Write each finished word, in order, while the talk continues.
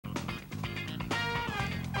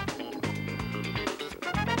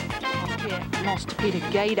year lost to Peter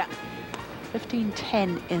Gader,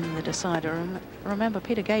 15-10 in the decider. And remember,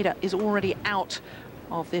 Peter Gader is already out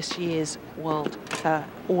of this year's World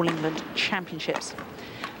All England Championships.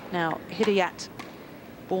 Now, Hidayat,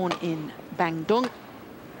 born in Bandung,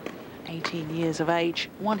 18 years of age,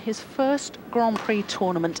 won his first Grand Prix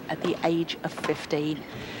tournament at the age of 15.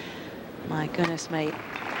 My goodness me,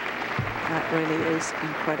 that really is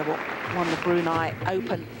incredible. Won the Brunei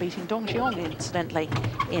Open, beating Dong Jiong, incidentally,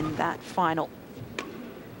 in that final.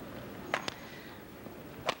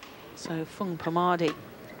 So Fung Permadi,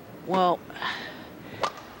 well,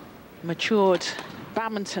 matured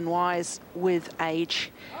badminton-wise with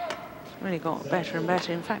age. Really got better and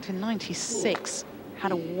better. In fact, in '96,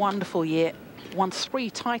 had a wonderful year, won 3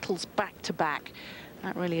 titles back-to-back.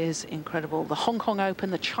 That really is incredible. The Hong Kong Open,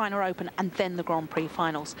 the China Open, and then the Grand Prix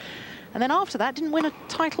finals. And then after that, didn't win a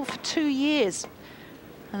title for 2 years.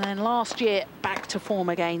 And then last year, back to form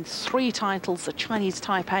again. 3 titles, the Chinese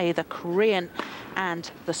Taipei, the Korean, and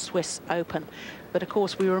the Swiss Open. But of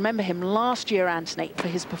course, we remember him last year, Anthony, for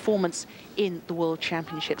his performance in the World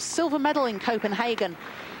Championships. Silver medal in Copenhagen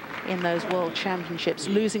in those World Championships,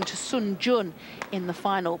 losing to Sun Jun in the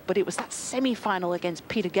final. But it was that semi-final against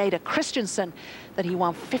Peter Gader Christensen that he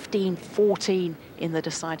won 15-14 in the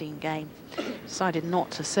deciding game. Decided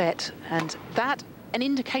not to set, and that an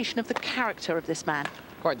indication of the character of this man.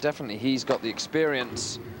 Quite definitely, he's got the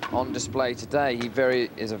experience on display today. He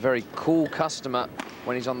is a very cool customer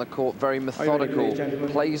when he's on the court, very methodical,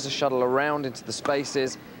 plays the shuttle around into the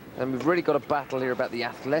spaces. And we've really got a battle here about the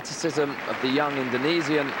athleticism of the young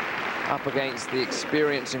Indonesian up against the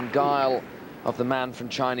experience and guile of the man from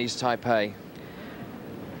Chinese Taipei.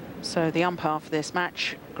 So the umpire for this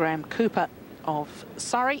match, Graham Cooper of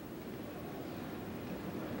Surrey.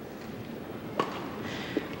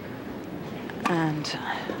 And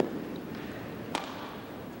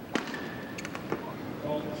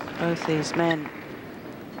both these men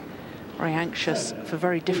very anxious for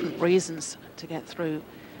very different reasons to get through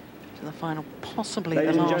to the final, possibly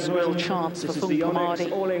the last real chance for Fung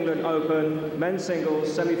Permadi. All England Open men's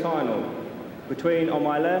singles semi-final between, on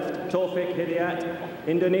my left, Taufik Hidayat,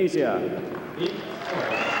 Indonesia.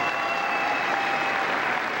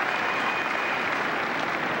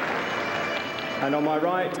 And on my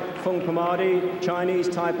right, Fung Permadi, Chinese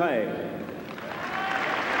Taipei.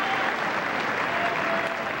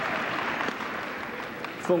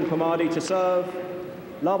 Fung Permadi to serve,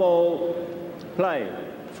 love all, play.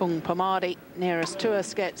 Fung Permadi, nearest to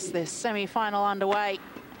us, gets this semi-final underway.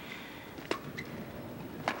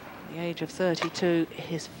 At the age of 32,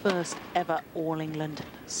 his first ever All England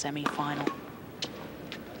semi-final.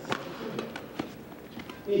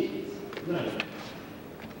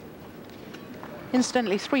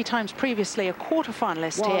 Incidentally, 3 times previously a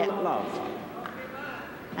quarter-finalist here.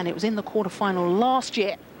 And it was in the quarter-final last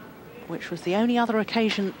year, which was the only other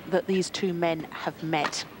occasion that these 2 men have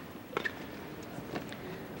met.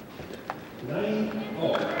 Of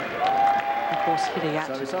course,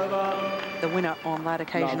 Hidayat, the winner on that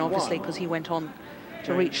occasion, obviously, because he went on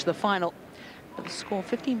to reach the final. But the score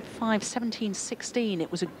 15-5, 17-16.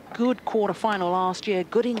 It was a good quarter-final last year,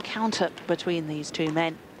 good encounter between these 2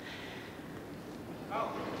 men.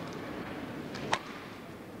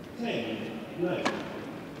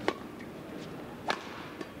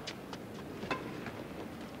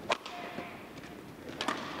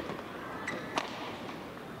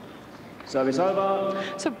 Service over.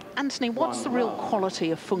 So, Anthony, what's the real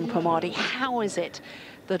quality of Fung Permadi? How is it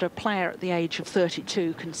that a player at the age of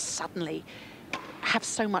 32 can suddenly have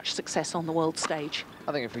so much success on the world stage?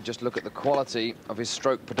 I think if we just look at the quality of his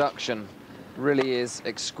stroke production, really is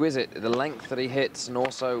exquisite. The length that he hits and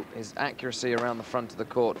also his accuracy around the front of the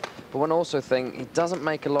court. But one also think he doesn't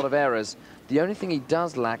make a lot of errors. The only thing he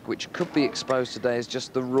does lack, which could be exposed today, is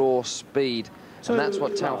just the raw speed. And that's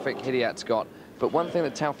what Taufik Hidayat's got. But one thing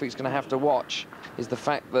that Taufik's going to have to watch is the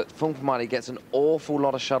fact that Fung Permadi gets an awful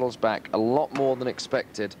lot of shuttles back, a lot more than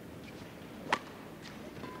expected.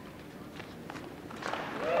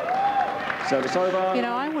 Service over. You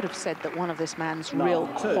know, I would have said that one of this man's real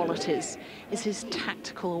qualities is his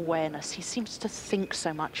tactical awareness. He seems to think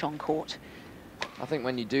so much on court. I think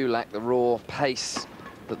when you do lack the raw pace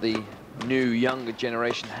that the new, younger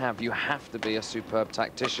generation have, you have to be a superb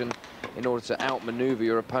tactician in order to outmaneuver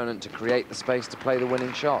your opponent to create the space to play the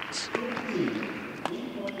winning shots.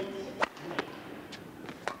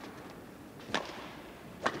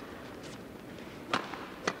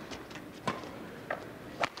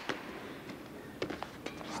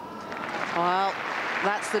 Well,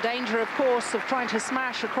 that's the danger, of course, of trying to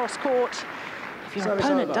smash across court. If your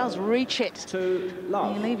opponent does reach it, you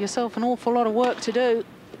leave yourself an awful lot of work to do.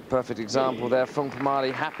 Perfect example there. Fung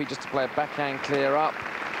Permadi happy just to play a backhand clear up.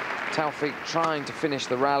 Taufik trying to finish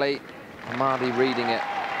the rally. Permadi reading it.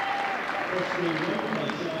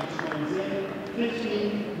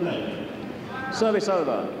 Service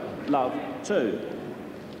over. Love 2.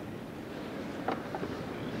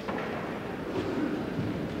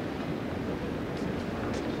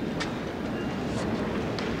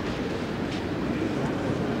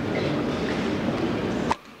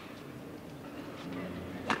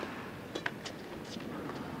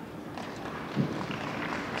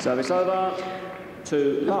 Service over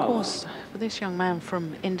to Love. Of course, for this young man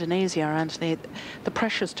from Indonesia, Anthony, the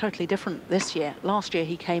pressure's totally different this year. Last year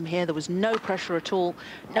he came here, there was no pressure at all.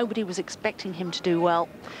 Nobody was expecting him to do well.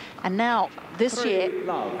 And now, this year,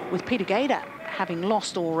 with Peter Gader having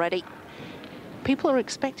lost already, people are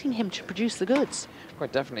expecting him to produce the goods.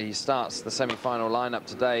 Quite definitely, he starts the semi-final lineup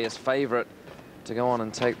today as favourite to go on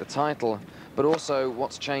and take the title. But also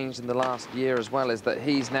what's changed in the last year as well is that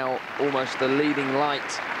he's now almost the leading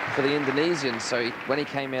light for the Indonesians. So when he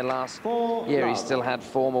came here last year, he still had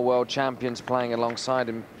former world champions playing alongside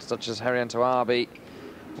him, such as Herianto Arbi.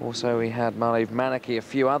 Also, he had Malev Manaki, a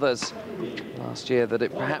few others last year that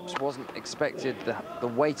it perhaps wasn't expected. The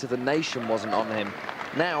weight of the nation wasn't on him.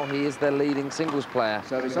 Now he is their leading singles player.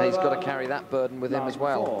 So he's got to carry that burden with him as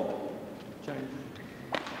well.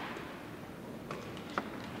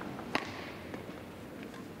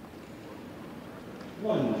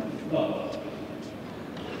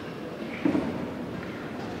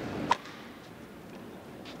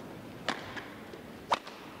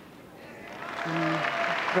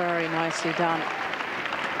 Very nicely done.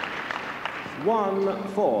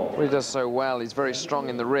 1-4. Well, he does so well. He's very strong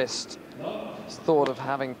in the wrist. He's thought of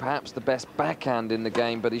having perhaps the best backhand in the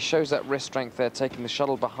game, but he shows that wrist strength there, taking the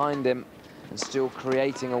shuttle behind him and still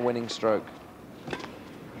creating a winning stroke.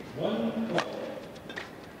 1-4.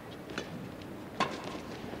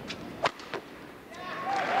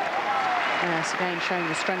 Yes, again showing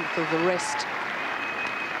the strength of the wrist.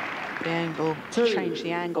 Being able to change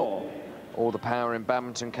the angle. All the power in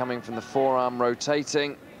badminton coming from the forearm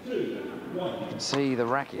rotating. You can see the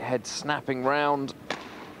racket head snapping round,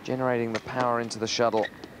 generating the power into the shuttle.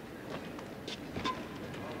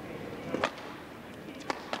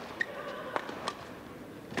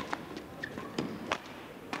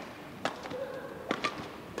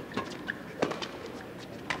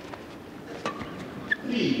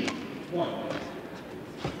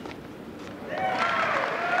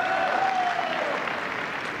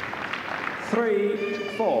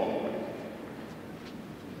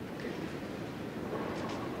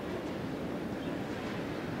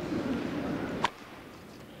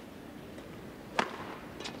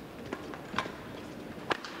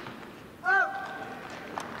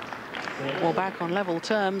 Well, back on level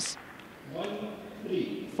terms.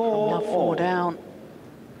 4 down.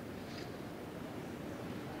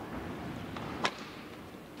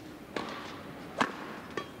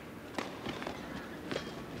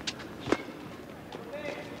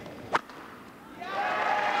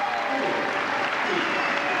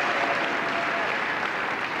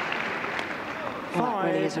 Well, that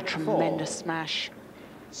really is a tremendous smash.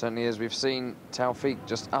 Certainly, as we've seen, Taufik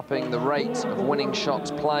just upping the rate of winning shots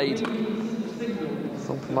played.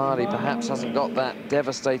 Fung Permadi perhaps hasn't got that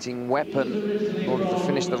devastating weapon in order to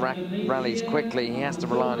finish the rallies quickly. He has to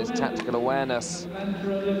rely on his tactical awareness.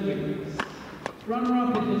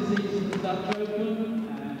 Runner-up in this season's Dutch Open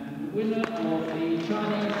and winner of the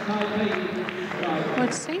Chinese Taipei. Well,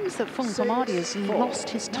 it seems that Fung Permadi has lost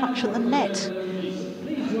his touch at the net.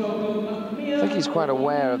 I think he's quite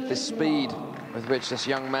aware of the speed with which this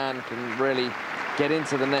young man can really get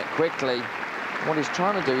into the net quickly. What he's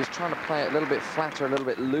trying to do is trying to play it a little bit flatter, a little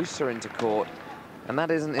bit looser into court. And that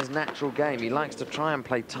isn't his natural game. He likes to try and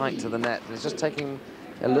play tight to the net. And it's just taking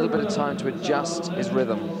a little bit of time to adjust his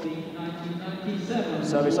rhythm.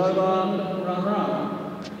 Service over.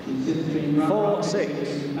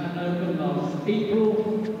 4-6. An Open last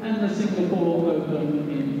April and the Singapore Open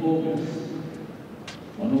in August.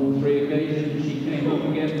 On all 3 occasions, she came up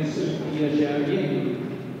against Ye Xiaoying.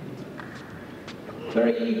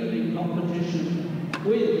 Very evening competition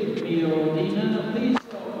with Mia Ordina. Please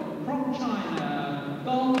welcome from China,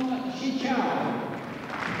 Gong Shichao.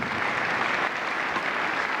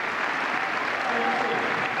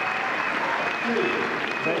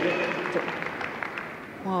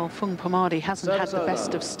 Well, Fung Permadi hasn't had the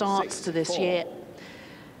best of starts to this year.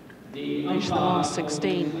 Reached the last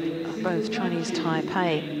 16 of both Chinese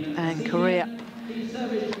Taipei and Korea.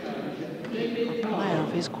 A player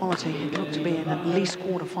of his quality, it looked to be in at least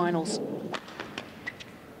quarterfinals.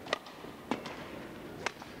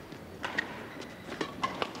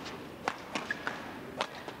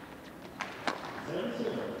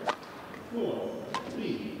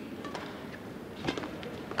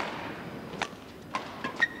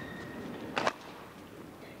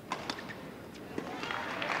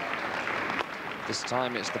 This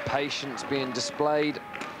time it's the patience being displayed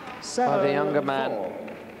by the younger man.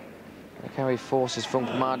 Look how he forces Fung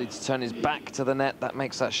Permadi to turn his back to the net. That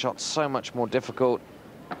makes that shot so much more difficult,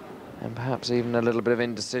 and perhaps even a little bit of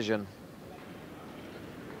indecision.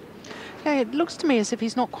 Yeah, it looks to me as if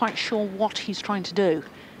he's not quite sure what he's trying to do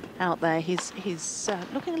out there. He's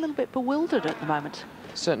looking a little bit bewildered at the moment.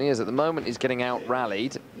 Certainly is. At the moment, he's getting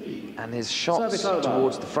out-rallied, and his shots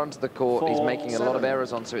towards the front of the court, he's making a lot of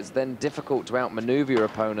errors on, so it's then difficult to outmaneuver your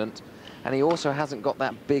opponent. And he also hasn't got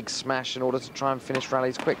that big smash in order to try and finish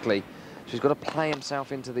rallies quickly. So he's got to play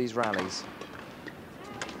himself into these rallies.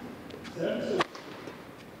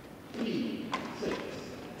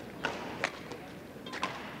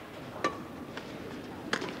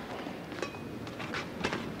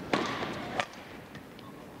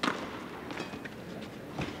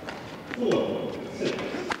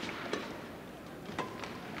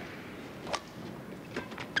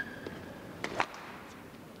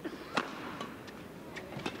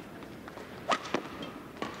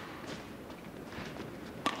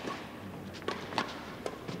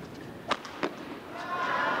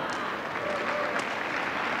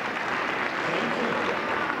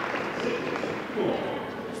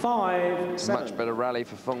 Much better rally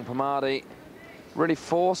for Fung Permadi. Really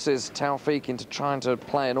forces Taufik into trying to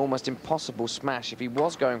play an almost impossible smash. If he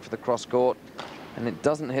was going for the cross court and it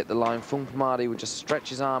doesn't hit the line, Fung Permadi would just stretch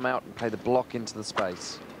his arm out and play the block into the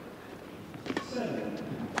space.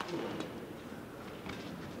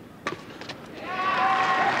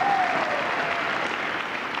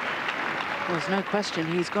 Well, there's no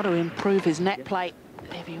question he's got to improve his net play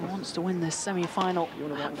if he wants to win this semi-final.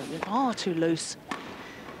 Far too loose.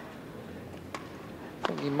 I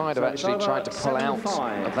think he might have actually tried to pull out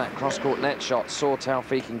of that cross-court net shot, saw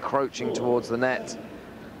Taufik encroaching towards the net,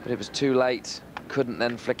 but it was too late. Couldn't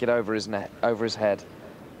then flick it over his net, over his head.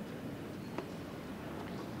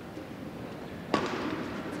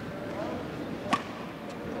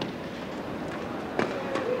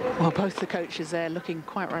 Well, both the coaches there looking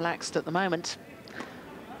quite relaxed at the moment.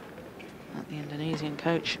 Not the Indonesian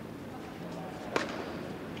coach.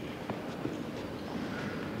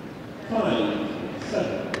 5-7.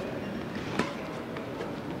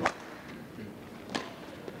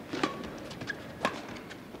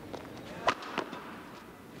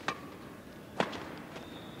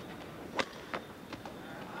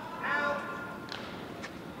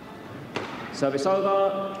 Service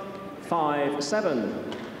over, 5-7.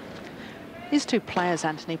 These two players,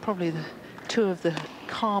 Anthony, probably the two of the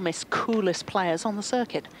calmest, coolest players on the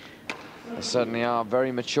circuit. They certainly are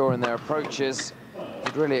very mature in their approaches.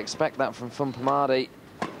 You'd really expect that from Fung Permadi,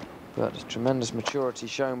 but tremendous maturity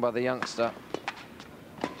shown by the youngster.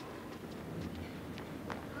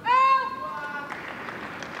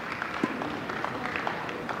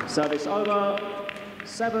 Service over,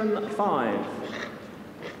 7-5.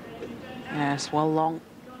 Yes, well long.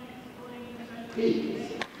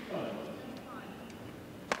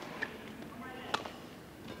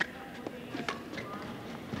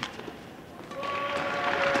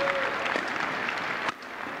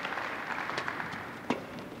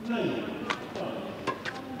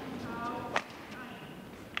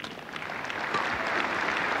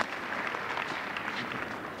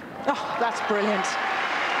 Oh, that's brilliant.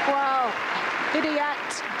 Wow,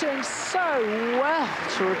 Hidayat doing so well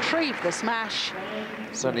to retrieve the smash.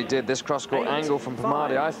 Certainly did. This cross-court angle from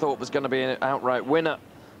Permadi I thought was going to be an outright winner.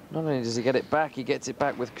 Not only does he get it back, he gets it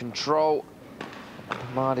back with control.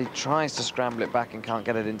 Permadi tries to scramble it back and can't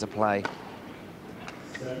get it into play.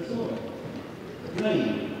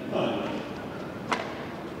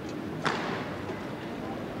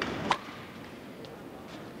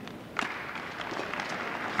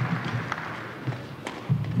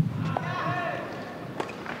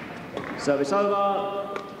 Service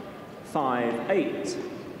over, 5-8.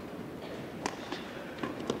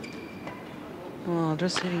 Well,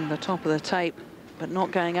 just hitting the top of the tape, but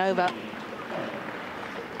not going over.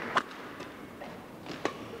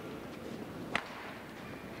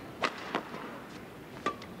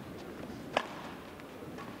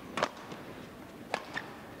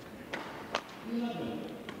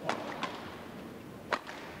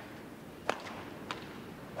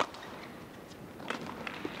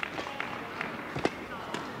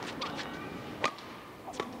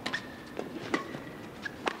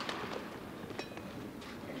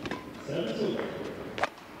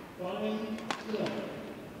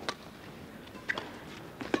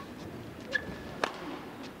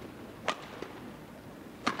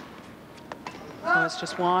 Oh, it's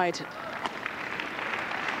just wide.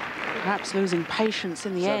 Perhaps losing patience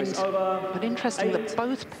in the end. But interesting that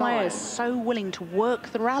both players so willing to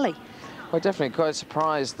work the rally. Well, definitely quite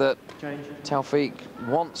surprised that Taufik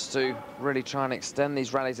wants to really try and extend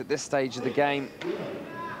these rallies at this stage of the game.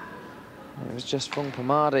 It was just Fung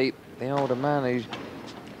Permadi, the older man, who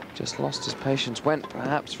just lost his patience, went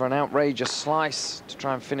perhaps for an outrageous slice to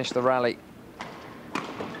try and finish the rally.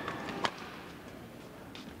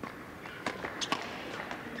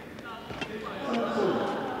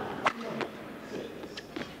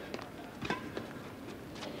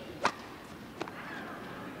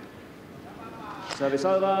 Service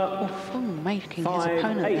over. Well, Fung making his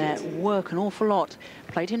opponent there work an awful lot.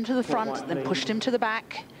 Played him to the front, then pushed him to the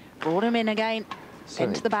back, brought him in again,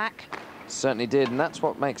 into the back. Certainly did, and that's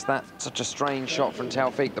what makes that such a strange shot from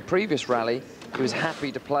Taufik. The previous rally, he was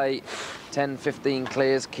happy to play 10, 15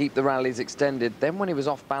 clears, keep the rallies extended. Then when he was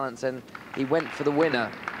off balance, and he went for the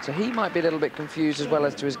winner. So he might be a little bit confused as well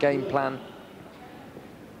as to his game plan.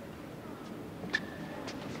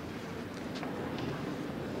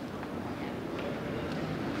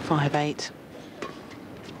 (5-8).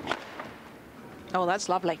 Oh, that's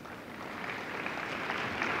lovely.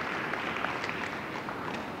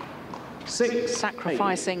 6-8.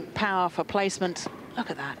 Sacrificing power for placement.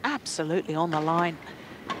 Look at that, absolutely on the line.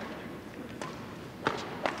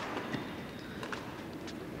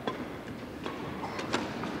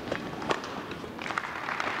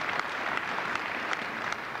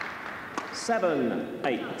 Seven,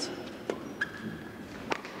 8.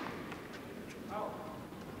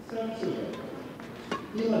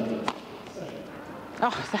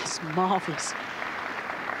 Oh, that's marvellous.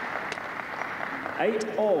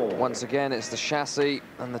 8-all. Once again, it's the chassis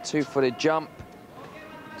and the two-footed jump.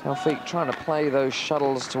 Taufik trying to play those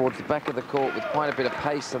shuttles towards the back of the court with quite a bit of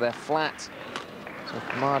pace, so they're flat. So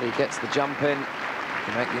Permadi gets the jump in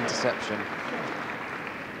to make the interception.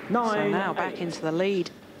 9, So now 8. back into the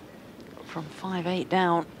lead from 5-8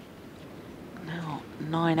 down. Now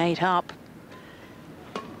 9-8 up.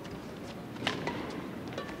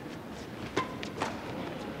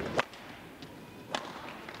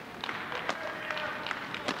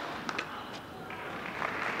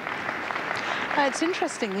 It's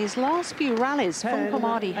interesting, these last few rallies, Fung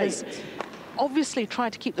Permadi has obviously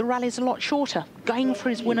tried to keep the rallies a lot shorter, going for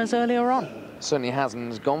his winners earlier on. Certainly hasn't.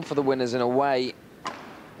 He's gone for the winners in a way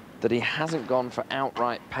that he hasn't gone for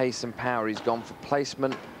outright pace and power. He's gone for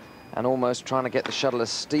placement and almost trying to get the shuttle as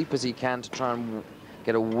steep as he can to try and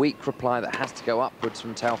get a weak reply that has to go upwards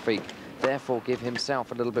from Taufik. Therefore, give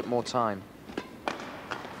himself a little bit more time.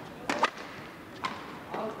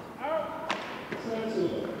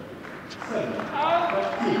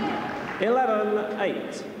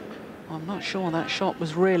 (11-8). I'm not sure that shot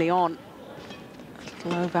was really on. A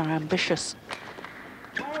little over-ambitious.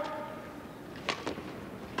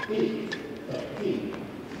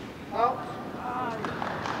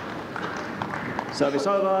 Service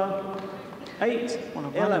over. 8, Well, a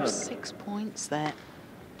run 11. of 6 points there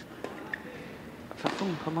for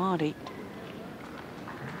Fung Permadi.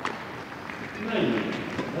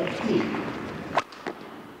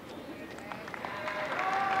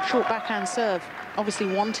 Short backhand serve, obviously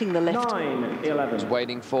wanting the lift. 9-11. Was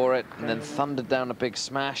waiting for it and then thundered down a big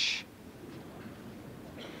smash.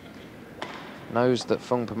 Knows that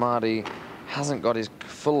Fung Permadi hasn't got his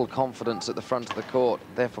full confidence at the front of the court,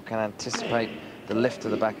 therefore can anticipate the lift to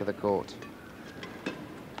the back of the court.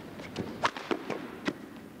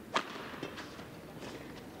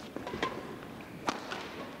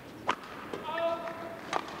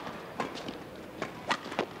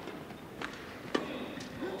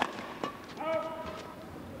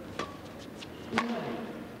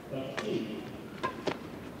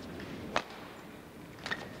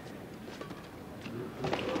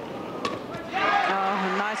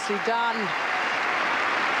 Nicely done.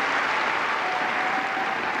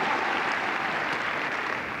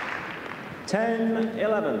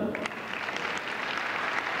 (10-11).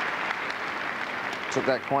 Took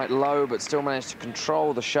that quite low, but still managed to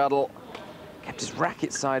control the shuttle. Kept his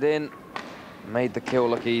racket side in, made the kill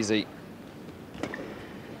look easy.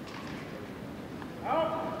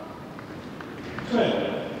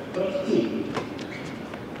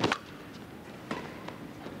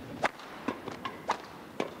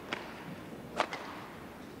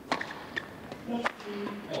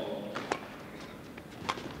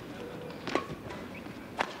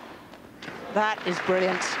 That is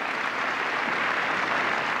brilliant.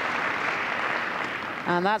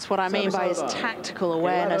 And that's what I mean by his tactical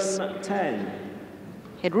awareness. 11-10.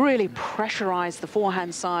 He'd really pressurized the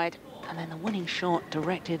forehand side, and then the winning shot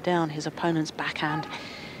directed down his opponent's backhand.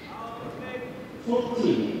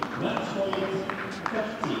 14, match point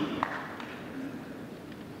 15.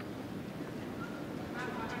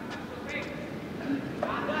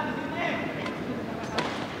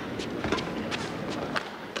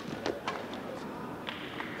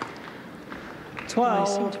 12.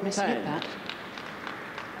 He seemed to miss-hit that.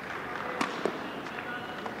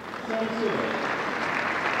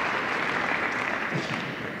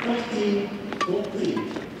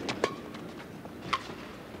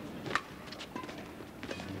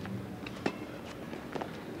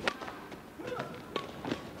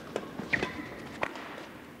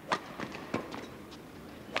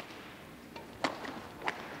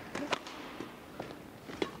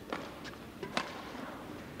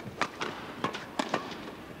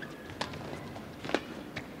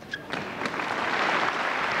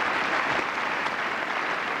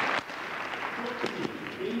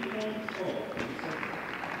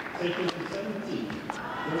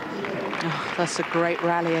 Oh, that's a great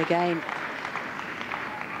rally again.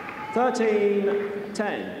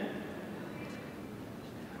 13-10.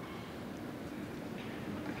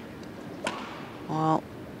 Well,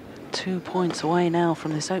 2 points away now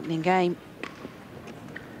from this opening game.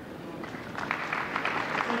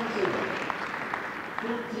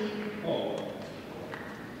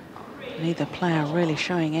 Neither player really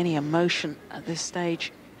showing any emotion at this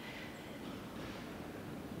stage.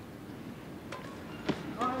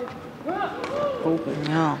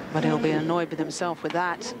 No, but he'll be annoyed with himself with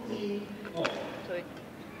that.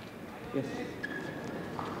 Yes.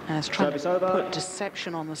 And he's trying to put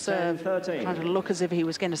deception on the serve, trying to look as if he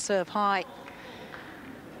was going to serve high.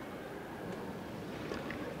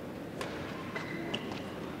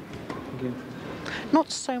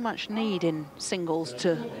 Not so much need in singles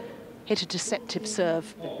to hit a deceptive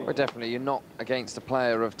serve. Well, definitely, you're not against a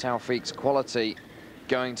player of Taufik's quality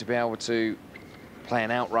going to be able to play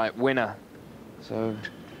an outright winner. So,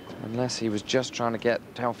 unless he was just trying to get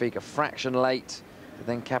Taufik a fraction late to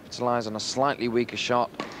then capitalise on a slightly weaker shot,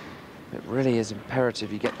 it really is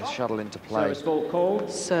imperative you get the shuttle into play. Service fault called.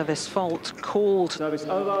 Service fault called. Service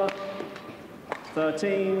over.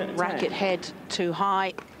 13-10. Racket head too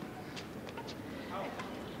high.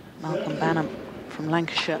 Malcolm Banham from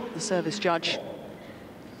Lancashire, the service judge.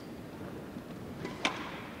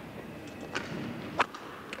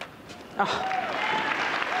 Oh.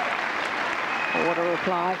 What a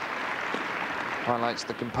reply. Highlights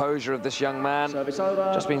the composure of this young man. Service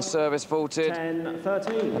over. Just been service faulted.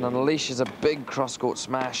 10-13. And unleashes a big cross-court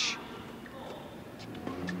smash.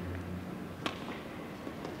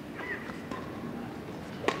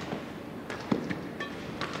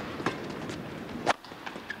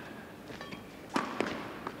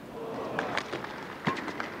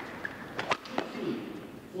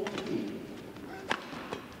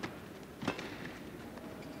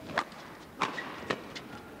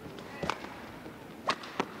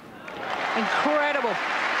 Incredible.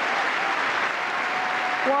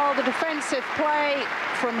 While the defensive play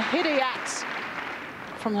from Hidayat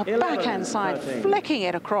from the backhand side, 13. flicking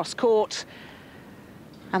it across court.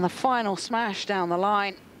 And the final smash down the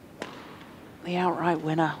line. The outright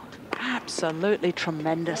winner. Absolutely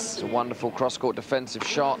tremendous. It's a wonderful cross-court defensive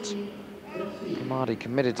shot. Permadi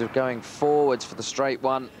committed to going forwards for the straight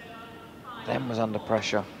one, then was under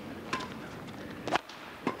pressure.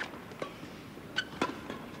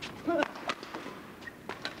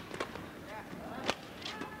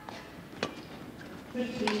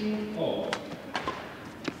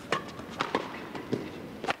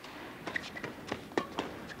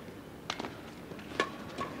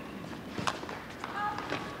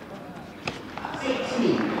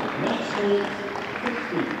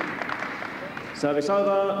 Service over.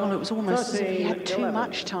 Well, it was almost as if he had too 13-11.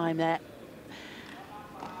 much time there.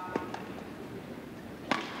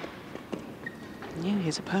 Knew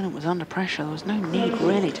his opponent was under pressure. There was no need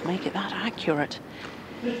really to make it that accurate.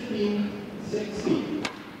 15-16.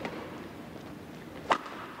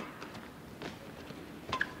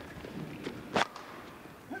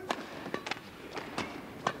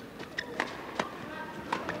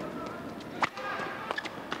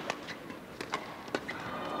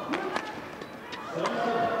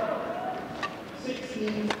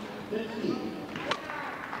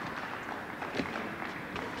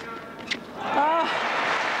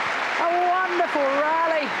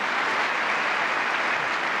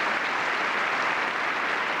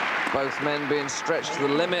 Both men being stretched to the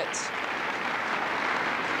limit.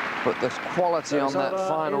 But the quality on that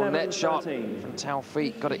final net shot from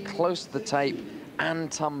Taufik got it close to the tape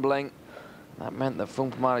and tumbling. That meant that Fung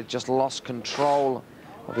Permadi just lost control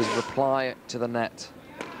of his reply to the net.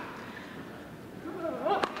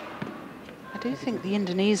 I do think the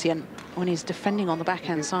Indonesian, when he's defending on the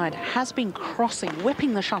backhand side, has been crossing,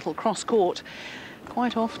 whipping the shuttle cross court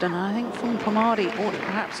quite often. I think Fung Permadi ought to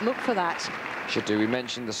perhaps look for that. Should do. We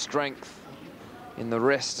mentioned the strength in the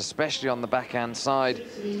wrist, especially on the backhand side.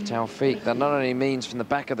 Taufik, that not only means from the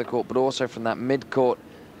back of the court, but also from that mid-court.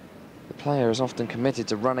 The player is often committed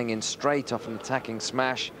to running in straight off an attacking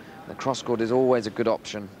smash. The cross-court is always a good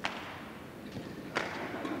option.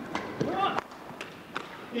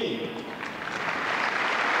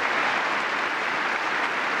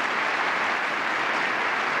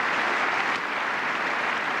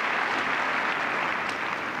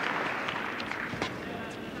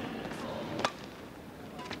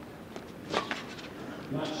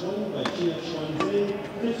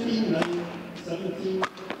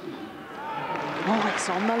 Oh, it's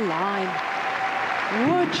on the line.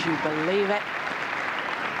 Would you believe it?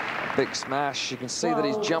 Big smash. You can see that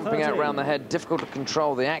he's jumping out around the head. Difficult to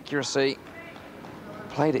control the accuracy.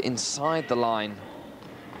 Played it inside the line.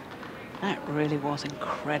 That really was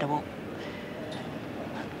incredible.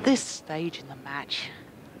 At this stage in the match,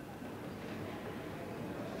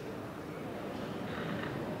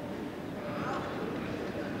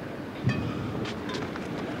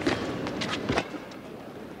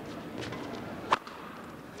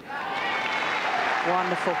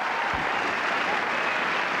 wonderful.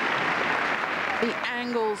 The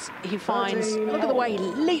angles he finds, look at the way he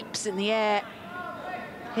leaps in the air,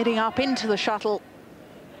 hitting up into the shuttle.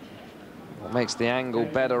 What makes the angle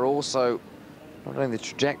better also, not only the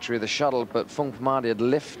trajectory of the shuttle, but Fung Permadi had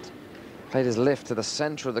played his lift to the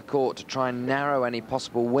center of the court to try and narrow any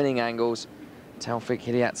possible winning angles. Taufik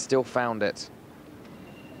Hidayat still found it.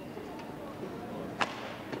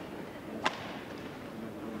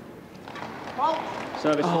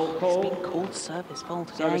 Service fault call. It's been called service fault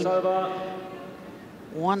again. Service over.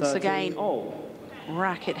 Once 13 again, all.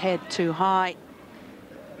 racket head too high.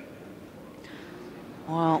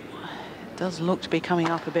 Well, it does look to be coming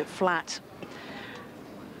up a bit flat.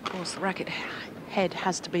 Of course, the racket head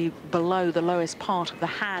has to be below the lowest part of the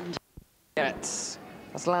hand. That's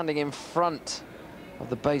landing in front of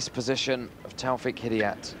the base position of Taufik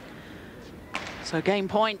Hidayat. So game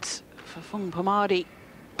point for Fung Permadi.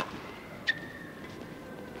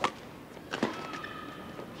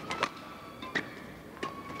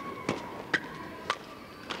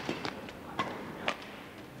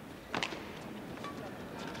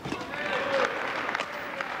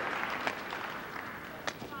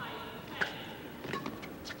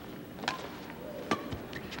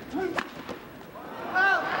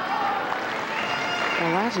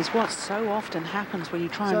 That is what so often happens when you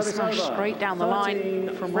try and smash straight down the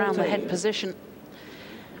line from round the head position.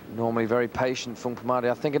 Normally very patient, Fung Permadi.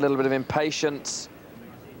 I think a little bit of impatience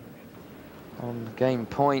on game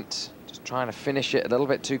point. Just trying to finish it a little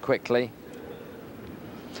bit too quickly.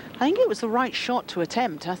 I think it was the right shot to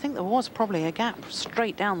attempt. I think there was probably a gap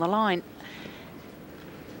straight down the line.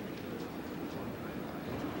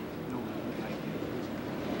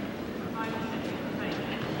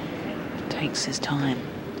 Takes his time.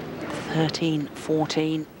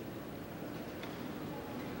 13-14.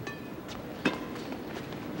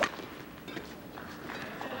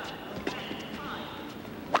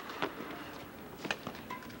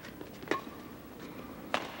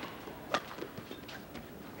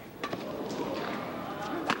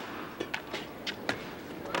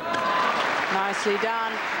 Nicely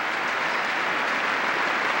done.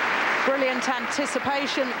 Brilliant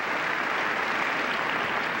anticipation.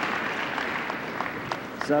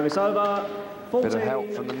 Service over. 14, Bit of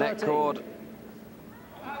help from the net 13. cord.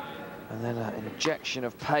 And then an injection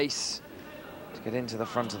of pace to get into the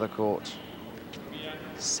front of the court.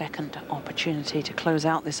 Second opportunity to close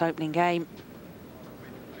out this opening game.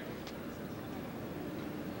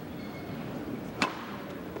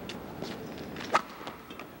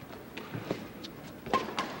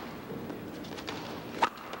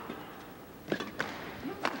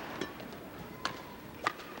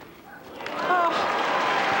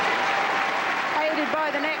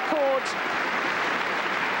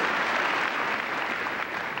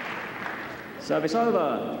 Service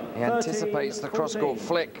over. He anticipates the cross-court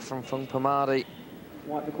flick from Fung Permadi.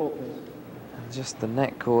 Wipe the court, please. And just the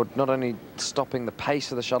net cord, not only stopping the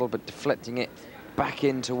pace of the shuttle, but deflecting it back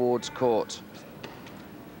in towards court.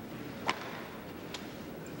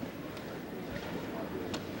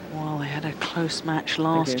 Well, they had a close match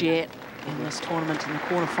last year in this tournament in the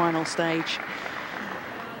quarter-final stage.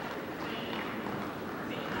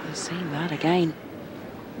 We've seen that again.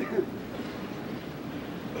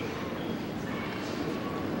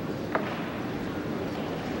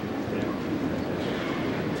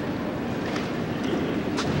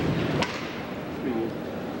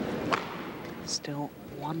 Still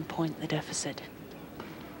 1 point the deficit.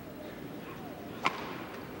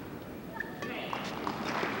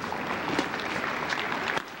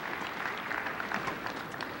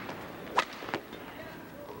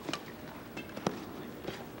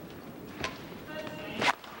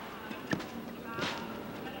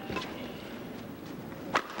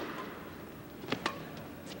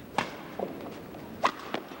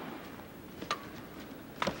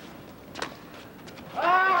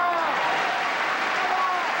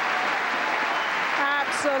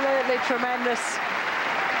 tremendous.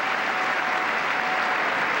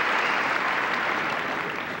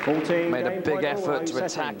 14 Made a game big point all, effort to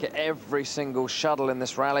setting. attack every single shuttle in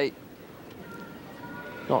this rally.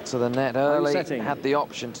 Got to the net early, had the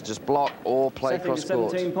option to just block or play cross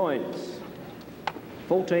court. 17 points.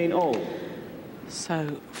 14 all.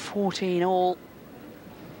 So 14 all,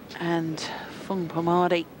 and Fung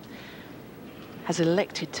Permadi has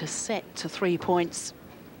elected to set to 3 points.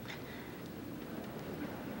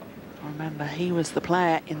 Remember, he was the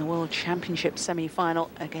player in the World Championship semi-final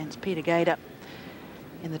against Peter Gader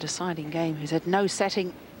in the deciding game, who said no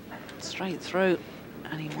setting, straight through,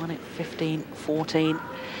 and he won it 15-14.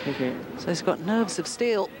 Okay. So he's got nerves of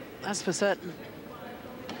steel, that's for certain.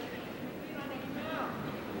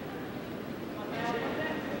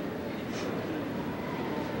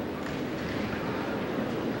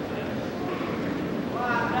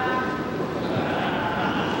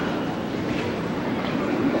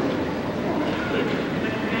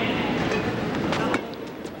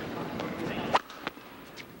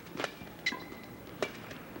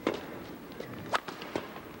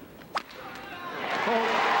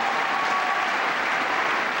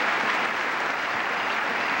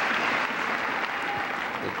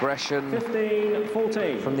 Aggression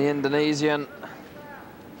 15-14 from the Indonesian.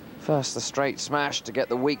 First the straight smash to get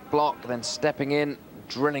the weak block, then stepping in,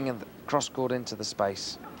 drilling the cross court into the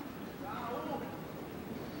space.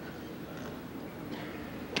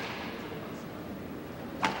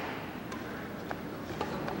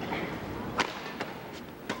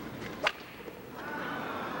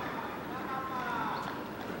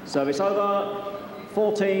 Service over.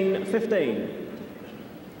 14-15.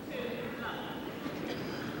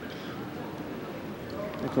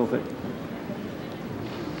 Taufik.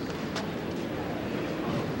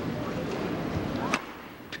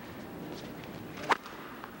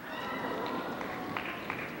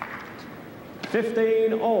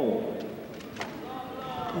 all.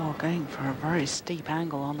 Oh, going for a very steep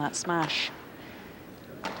angle on that smash.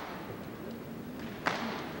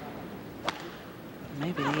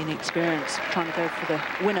 Maybe the inexperience trying to go for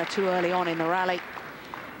the winner too early on in the rally.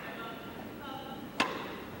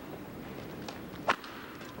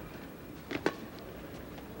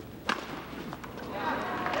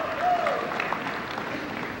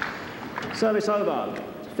 Service over.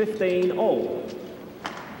 15 all.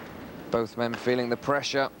 Both men feeling the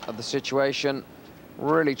pressure of the situation,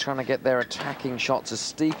 really trying to get their attacking shots as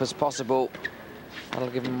steep as possible. That'll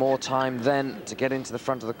give them more time then to get into the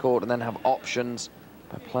front of the court and then have options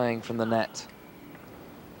by playing from the net.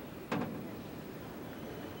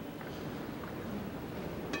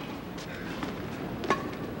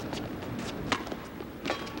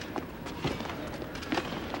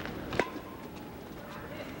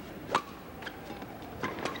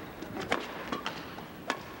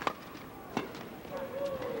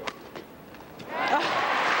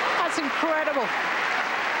 That's incredible.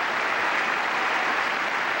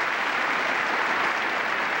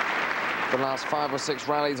 The last 5 or 6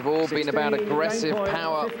 rallies have all been about aggressive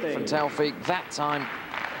power from Taufik. That time,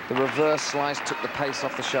 the reverse slice took the pace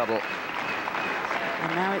off the shuttle.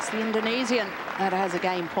 And now it's the Indonesian that has a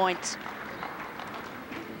game point.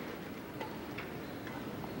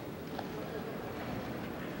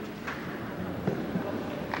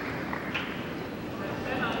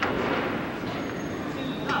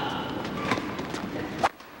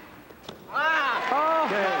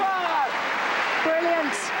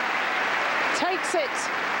 Takes it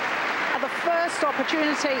at the first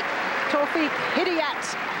opportunity. Taufik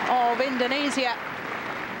Hidayat of Indonesia.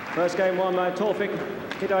 First game won by Taufik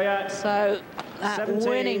Hidayat. So that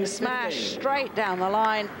winning smash 15. straight down the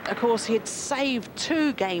line. Of course, he'd saved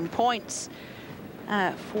 2 game points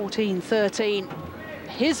at 14-13.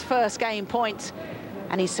 His first game point,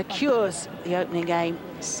 and he secures the opening game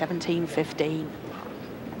 17-15.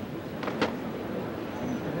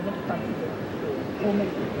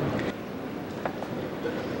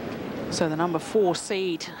 So the number 4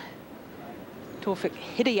 seed, Taufik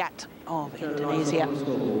Hidayat of Indonesia.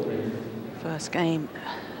 First game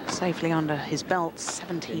safely under his belt,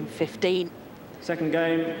 17-15. Second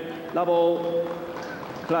game, level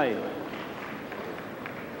play.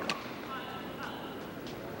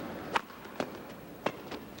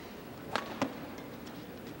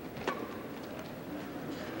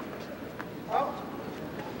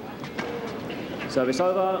 Service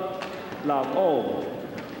over, love all.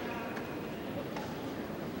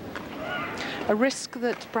 A risk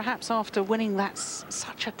that perhaps after winning that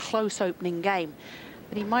such a close opening game,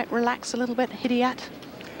 that he might relax a little bit, Hidayat?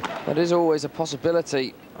 That is always a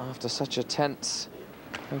possibility after such a tense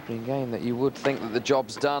opening game, that you would think that the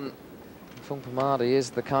job's done. Fung Permadi is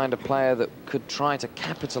the kind of player that could try to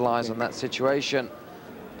capitalise on that situation.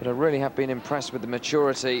 But I really have been impressed with the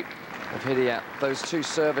maturity of Hidayat. Those two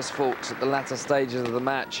service faults at the latter stages of the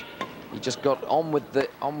match, he just got on with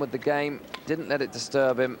the game, didn't let it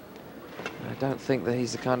disturb him. I don't think that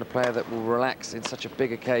he's the kind of player that will relax in such a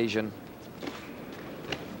big occasion.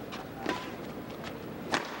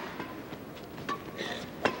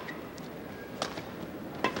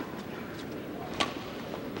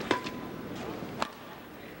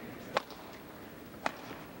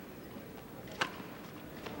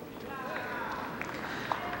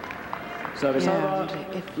 Yeah,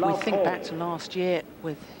 and if we think back to last year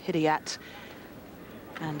with Hidayat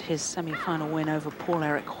and his semi-final win over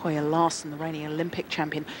Paul-Erik Hoyer Larsen, the reigning Olympic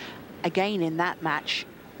champion, again in that match,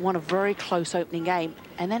 won a very close opening game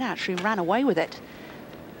and then actually ran away with it.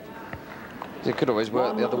 It could always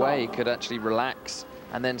work the other way. He could actually relax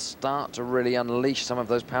and then start to really unleash some of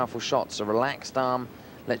those powerful shots. A relaxed arm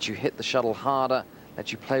lets you hit the shuttle harder,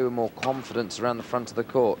 lets you play with more confidence around the front of the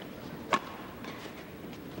court.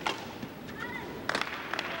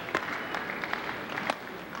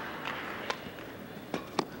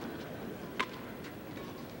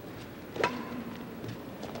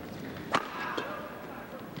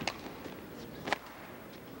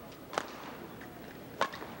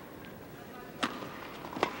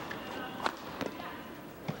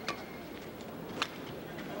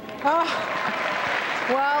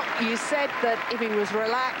 Well, you said that if he was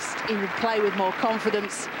relaxed, he would play with more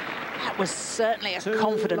confidence. That was certainly a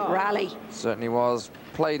confident rally. Certainly was.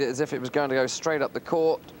 Played it as if it was going to go straight up the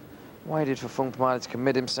court. Waited for Fung Permadi to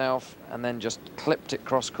commit himself and then just clipped it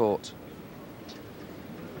cross court.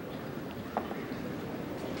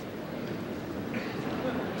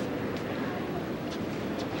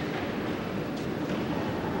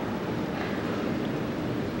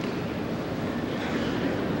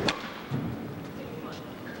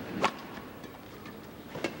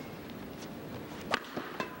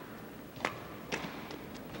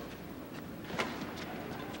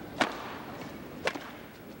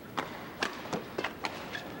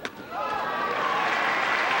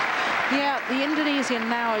 Yeah, the Indonesian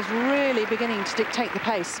now is really beginning to dictate the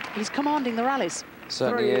pace. He's commanding the rallies.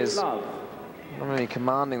 Certainly is. Not only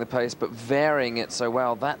commanding the pace, but varying it so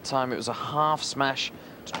well. That time it was a half smash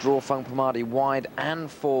to draw Fung Permadi wide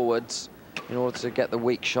and forwards in order to get the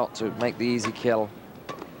weak shot to make the easy kill.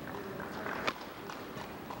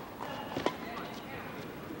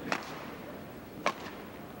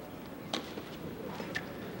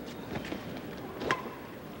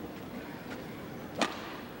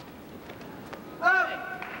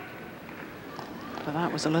 But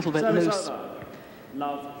that was a little bit loose.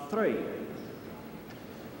 Love 3.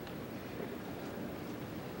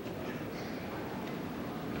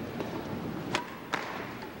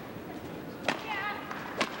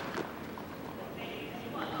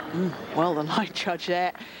 Well, the line judge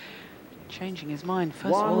there, changing his mind. First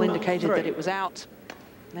of all, indicated that it was out,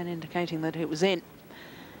 then indicating that it was in.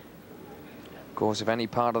 Of course, if any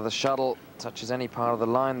part of the shuttle touches any part of the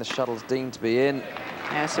line, the shuttle's deemed to be in.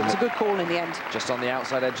 Yes, it was a good call in the end. Just on the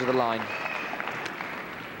outside edge of the line.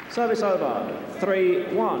 Service over,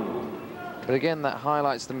 3-1. But again, that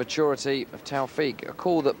highlights the maturity of Taufik. A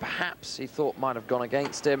call that perhaps he thought might have gone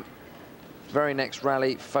against him. Very next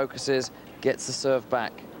rally, focuses, gets the serve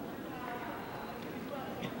back.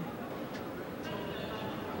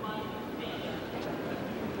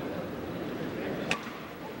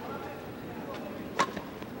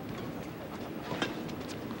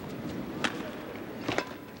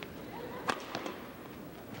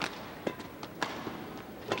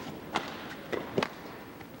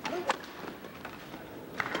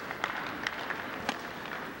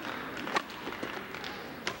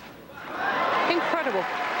 Incredible.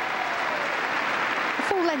 A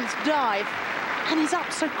full length dive, and he's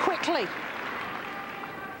up so quickly.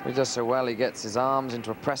 He does so well, he gets his arms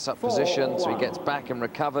into a press-up position, so he gets back and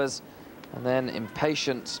recovers. And then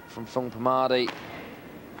impatience from Fung Permadi.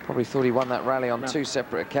 Probably thought he won that rally on two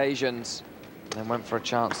separate occasions, and then went for a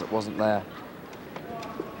chance that wasn't there.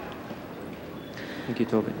 Thank you,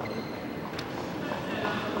 Toby.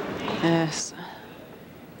 Yes.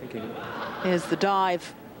 Thank you. Here's the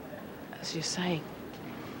dive, as you say,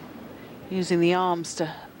 using the arms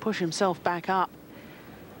to push himself back up.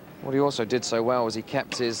 What he also did so well was he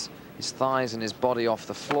kept his thighs and his body off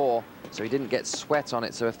the floor, so he didn't get sweat on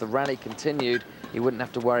it, so if the rally continued, he wouldn't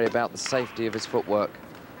have to worry about the safety of his footwork.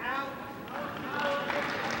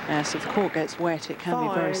 Yes, if the court gets wet, it can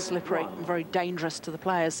be very slippery and very dangerous to the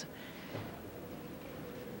players.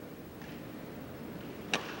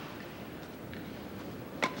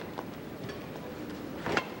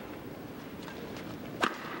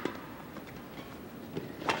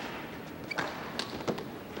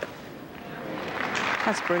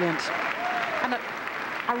 That's brilliant. And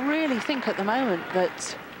I really think at the moment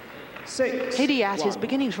that Hidayat is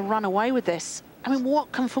beginning to run away with this. I mean,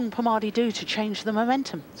 what can Fung Permadi do to change the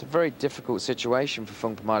momentum? It's a very difficult situation for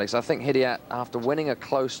Fung Permadi, because I think Hidayat, after winning a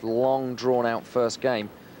close, long, drawn-out first game,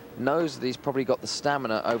 knows that he's probably got the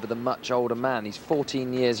stamina over the much older man. He's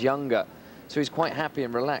 14 years younger, so he's quite happy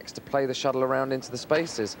and relaxed to play the shuttle around into the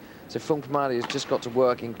spaces. So Fung Permadi has just got to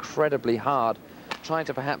work incredibly hard, trying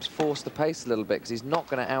to perhaps force the pace a little bit, because he's not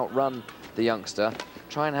going to outrun the youngster.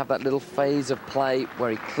 Try and have that little phase of play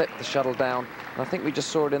where he clipped the shuttle down. And I think we just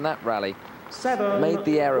saw it in that rally. Made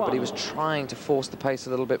the error, but he was trying to force the pace a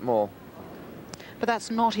little bit more. But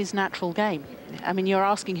that's not his natural game. I mean, you're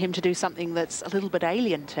asking him to do something that's a little bit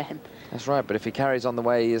alien to him. That's right, but if he carries on the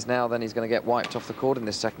way he is now, then he's going to get wiped off the court in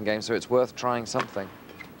this second game, so it's worth trying something.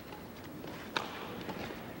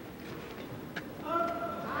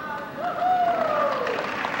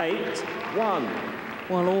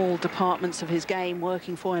 Well, all departments of his game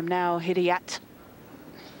working for him now. Hidayat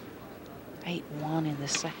 8-1 in the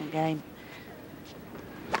second game.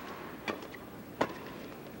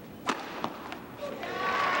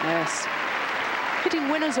 Yes, hitting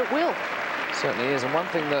winners at will. Certainly is, and one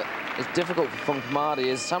thing that is difficult for Fung Permadi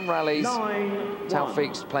is some rallies,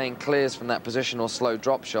 Taufik's playing clears from that position or slow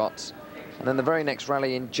drop shots, and then the very next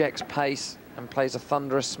rally injects pace and plays a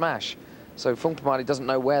thunderous smash. So Fung Permadi doesn't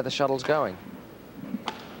know where the shuttle's going.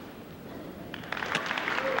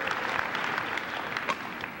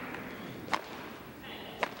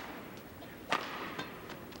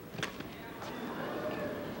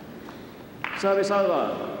 Service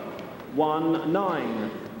over. 1-9.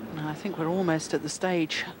 I think we're almost at the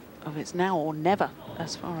stage of it's now or never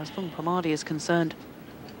as far as Fung Permadi is concerned.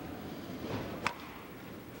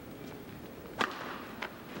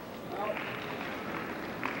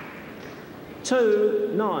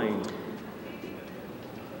 Two, 9.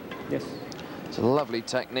 Yes. It's a lovely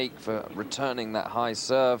technique for returning that high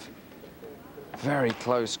serve. Very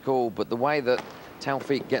close call, but the way that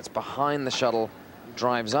Taufik gets behind the shuttle,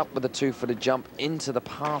 drives up with a two-footed jump into the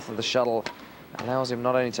path of the shuttle, allows him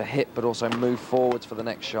not only to hit but also move forwards for the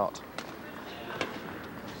next shot.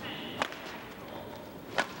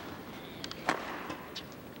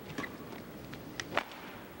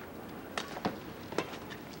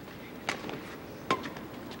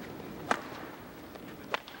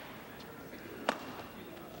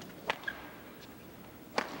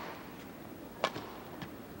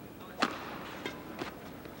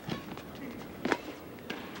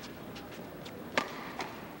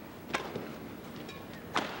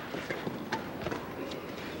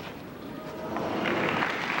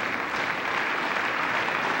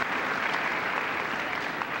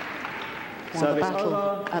 Well, the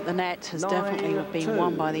battle at the net has definitely been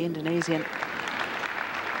won by the Indonesian.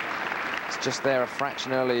 It's just there a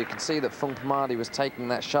fraction earlier. You can see that Fung Permadi was taking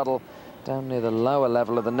that shuttle down near the lower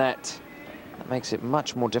level of the net. That makes it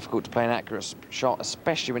much more difficult to play an accurate shot,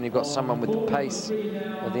 especially when you've got someone with the pace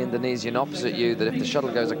of the Indonesian opposite you, that if the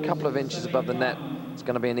shuttle goes a couple of inches above the net, it's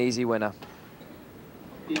going to be an easy winner.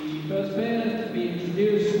 The first pair to be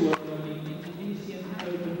introduced were the Indonesian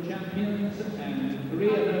Open champions and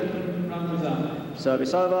Korean Open runners-up.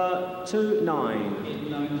 Service over. 2-9.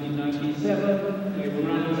 In 1997, they were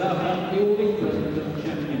runners-up at the All England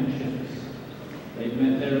Championships. They've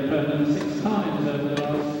met their opponents 6 times over the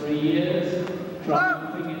last 3 years,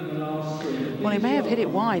 triumphing in the last 3. Well, he may have hit it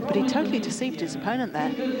wide, but he totally deceived his opponent there.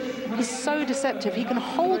 He's so deceptive. He can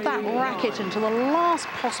hold that racket until the last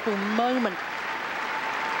possible moment.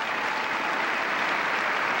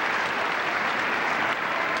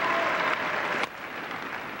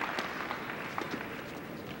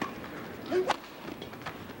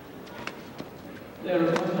 Their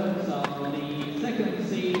opponents are the second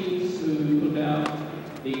seeds who put out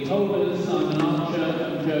the holders, Simon Archer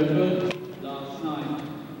and Joe Good, last night.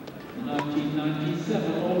 The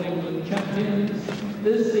 1997 All England champions.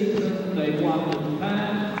 This season they won the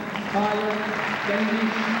Japan, Thailand,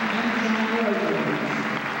 Danish and China Opens.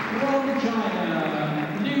 From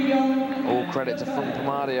China, New York. All credit to Fung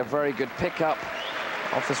Permadi, a very good pickup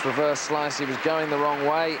off this reverse slice. He was going the wrong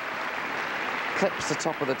way. Clips the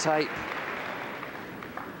top of the tape.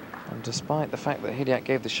 And despite the fact that Hidayat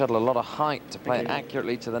gave the shuttle a lot of height to play it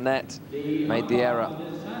accurately to the net, made the error.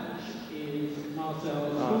 This match is Marcel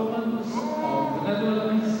Schormans of the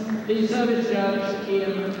Netherlands, the service judge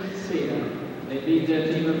Ian Spear. They lead their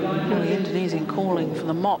team of blinders. Well, the Indonesian calling for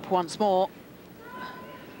the mop once more.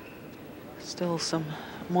 Still some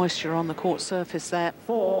moisture on the court surface there.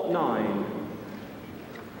 4-9.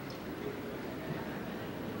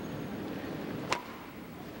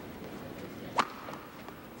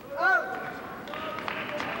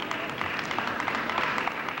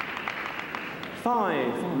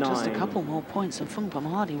 5-9. Just a couple more points and Fung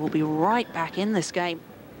Permadi will be right back in this game.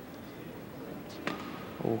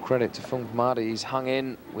 All credit to Fung Permadi. He's hung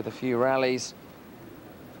in with a few rallies,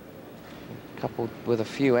 coupled with a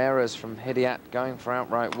few errors from Hidayat, going for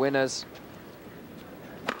outright winners.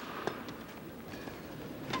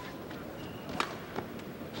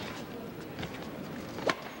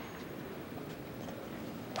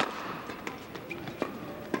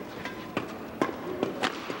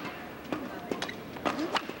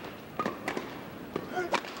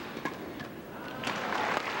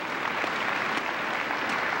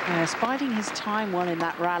 Yes, biding his time well in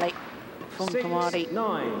that rally, Fung Permadi.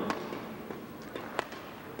 6-9.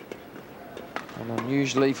 And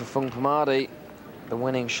unusually for Fung Permadi, the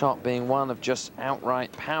winning shot being one of just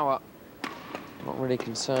outright power. Not really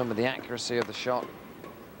concerned with the accuracy of the shot.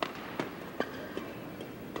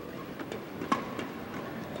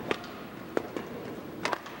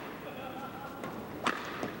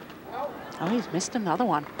 Oh, he's missed another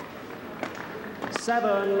one.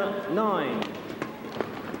 7-9.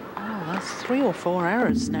 Oh, that's 3 or 4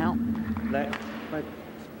 errors now. Left.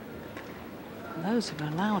 Those have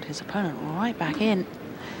allowed his opponent right back in.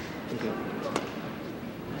 Okay.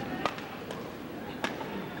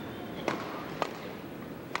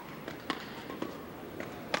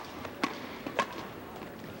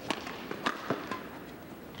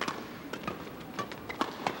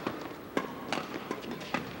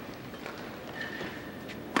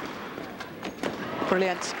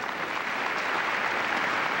 Brilliant.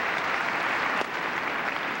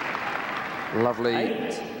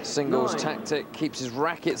 Lovely singles 9. tactic, keeps his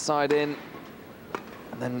racket side in.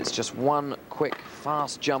 And then it's just one quick,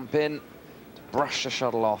 fast jump in to brush the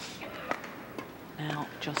shuttle off. Now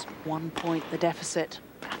just 1 point the deficit,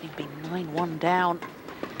 having been 9-1 down.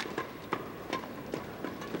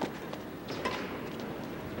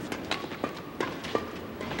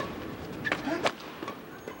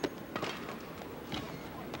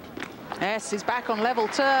 Yes, he's back on level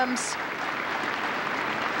terms.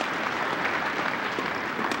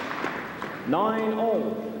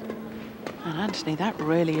 9-all. And Anthony, that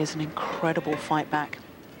really is an incredible fight back.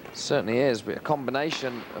 Certainly is, but a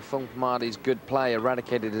combination of Fung Permadi's good play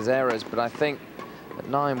eradicated his errors, but I think at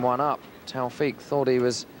 9-1 up, Taufik thought he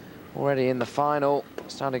was already in the final,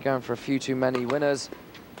 started going for a few too many winners,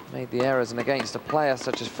 made the errors, and against a player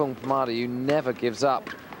such as Fung Permadi, who never gives up,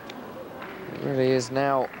 it really is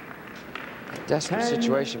now a desperate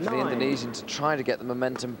situation for the Indonesian to try to get the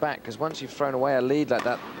momentum back, because once you've thrown away a lead like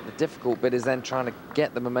that, the difficult bit is then trying to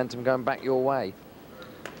get the momentum going back your way.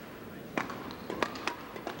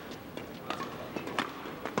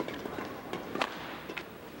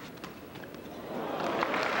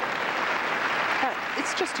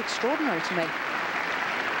 It's just extraordinary to me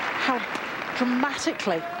how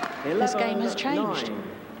dramatically this game has changed. 9.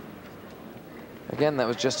 Again, that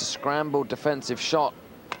was just a scrambled defensive shot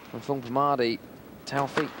from Fung Permadi.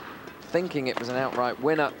 Taufik thinking it was an outright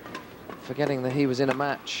winner, forgetting that he was in a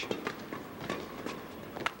match.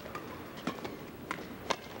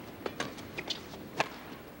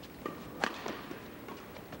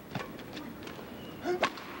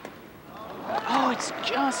 Oh, it's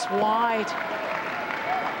just wide.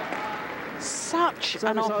 Such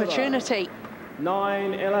an opportunity.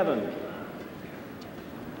 9-11.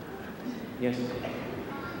 Yes.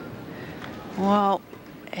 Well,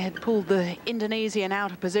 it pulled the Indonesian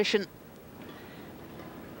out of position.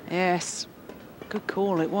 Yes, good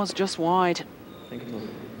call. It was just wide. Thank you.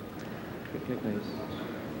 Quickly, please.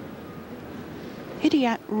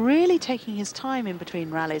 Hidayat really taking his time in between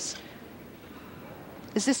rallies.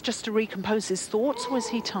 Is this just to recompose his thoughts, or is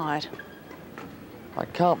he tired? I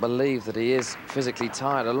can't believe that he is physically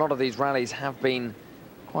tired. A lot of these rallies have been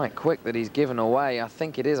quite quick that he's given away. I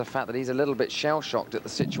think it is a fact that he's a little bit shell-shocked at the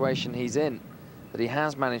situation he's in, that he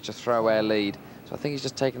has managed to throw away a lead. So I think he's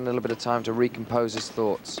just taken a little bit of time to recompose his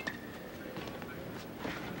thoughts.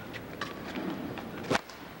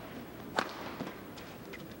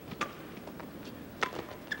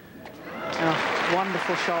 Oh,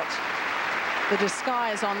 wonderful shot. The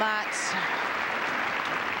disguise on that.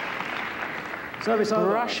 Service over.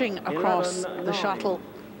 Rushing across 11-9. the shuttle.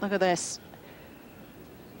 Look at this.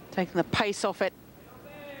 Taking the pace off it.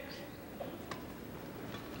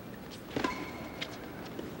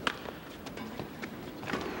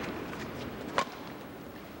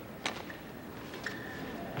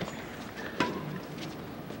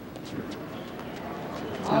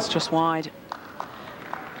 That's just wide.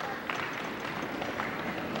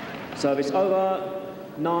 Service over.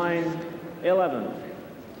 9-11.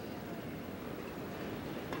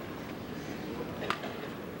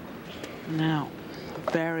 Now,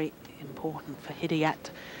 very important important for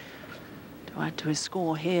Hidayat to add to his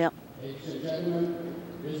score here. Ladies and gentlemen,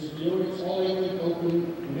 this is the Units All England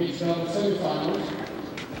Open mixed double semi-finals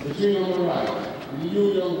between on the right,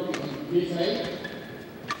 Liu Yong and Vijay,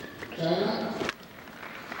 China.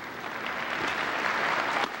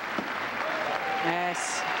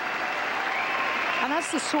 Yes. And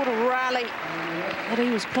that's the sort of rally that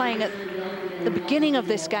he was playing at the beginning of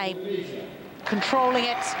this game, controlling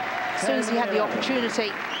it as soon as he had the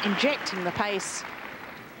opportunity, injecting the pace.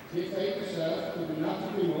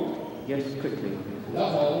 Yes, quickly.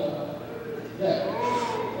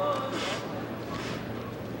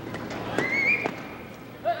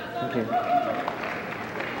 Thank you.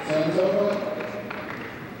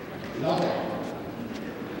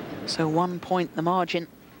 So 1 point the margin.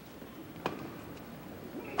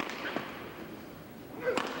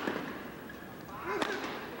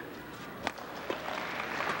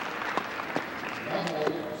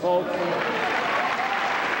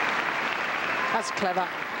 That's clever.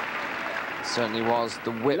 Certainly was.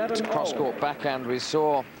 The whipped cross-court backhand we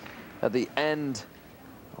saw at the end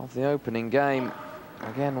of the opening game.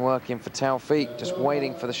 Again, working for Taufik, just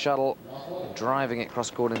waiting for the shuttle, driving it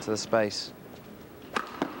cross-court into the space.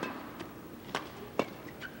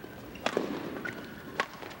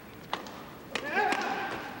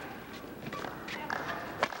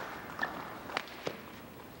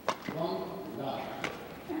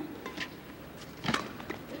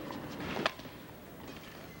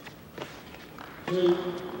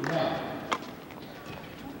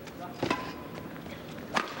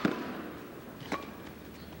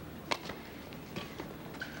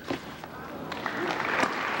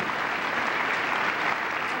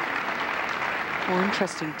 More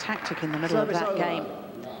interesting tactic in the middle of that game,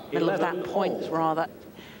 middle of that point rather.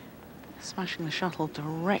 Smashing the shuttle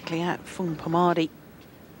directly at Fung Permadi.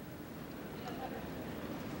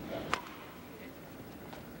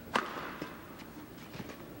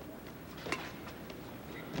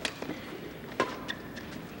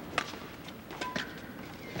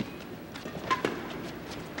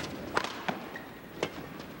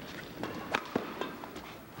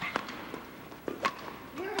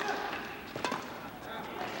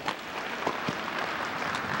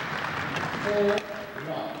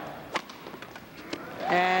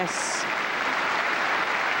 Yes.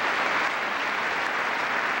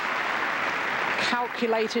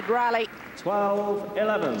 Calculated rally.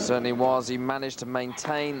 12-11. Certainly was. He managed to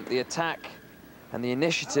maintain the attack and the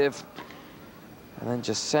initiative, and then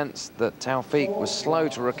just sensed that Taufik was slow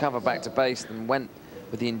to recover back to base and went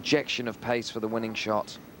with the injection of pace for the winning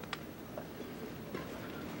shot.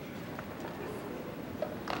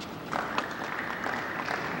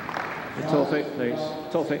 Taufik, please.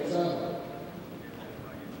 Taufik.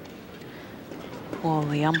 Well,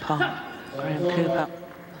 the umpire, Graham Cooper,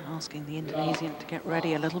 asking the Indonesian to get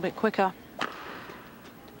ready a little bit quicker.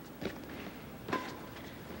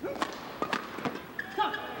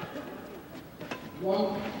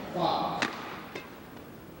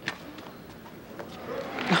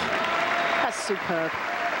 That's superb.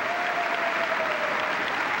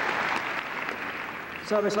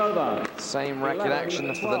 Service over. Same racket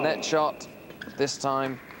action for the net shot. This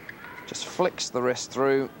time, just flicks the wrist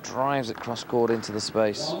through, drives it cross-court into the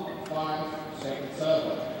space. 5 seconds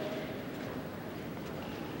server.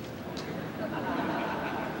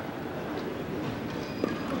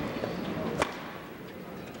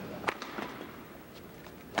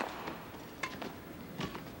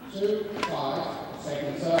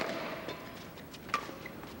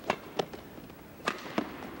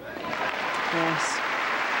 Yes.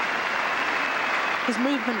 His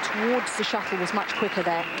movement towards the shuttle was much quicker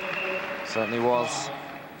there. Certainly was.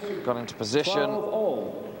 Got into position.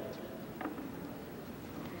 12-all.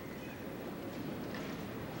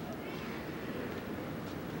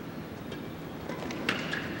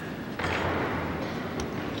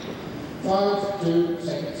 Five, 2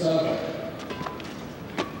 seconds server.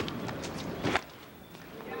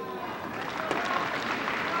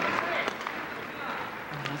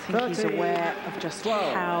 I think he's aware of just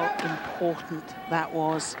how important that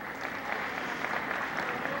was.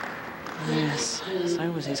 Yes,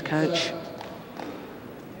 so was his coach.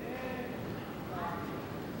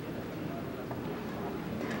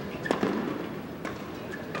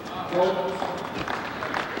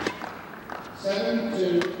 Seven,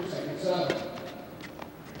 2 seconds server.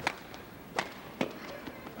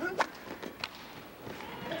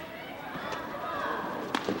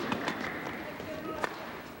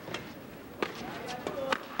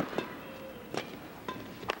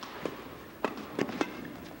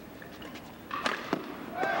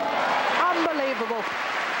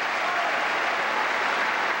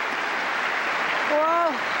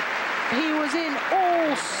 was in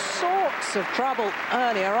all sorts of trouble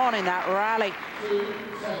earlier on in that rally,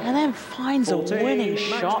 and then finds a winning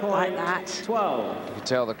shot like that. 12. You can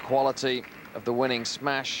tell the quality of the winning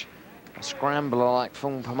smash. A scrambler like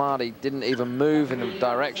Fung Permadi didn't even move in the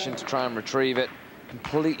direction to try and retrieve it.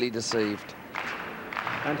 Completely deceived.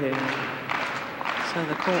 And in. So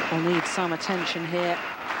the court will need some attention here.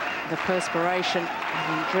 The perspiration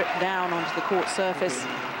having dripped down onto the court surface.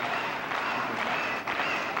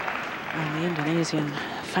 And the Indonesian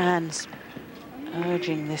fans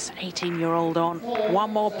urging this 18-year-old on.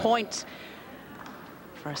 One more point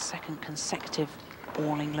for a second consecutive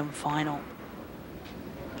All-England final.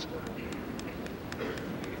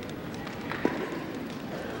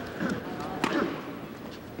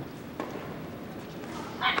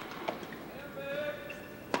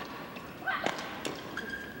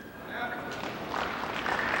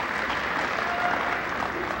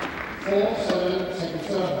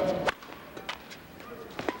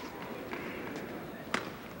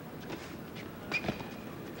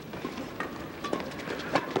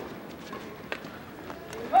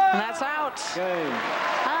 And that's out. Game.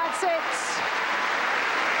 That's it.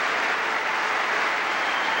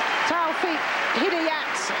 Taufik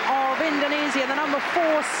Hidayat of Indonesia, the number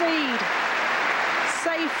 4 seed,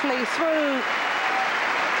 safely through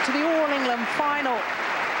to the All-England final.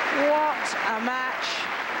 What a match.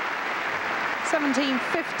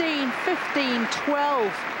 17-15,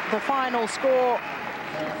 15-12, the final score.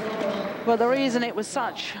 But the reason it was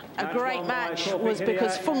such a great match was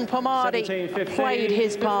because Fung Permadi played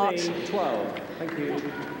his part. 12. Thank you.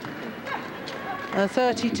 The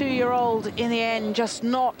 32-year-old, in the end, just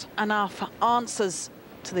not enough answers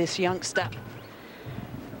to this youngster.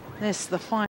 This, the final.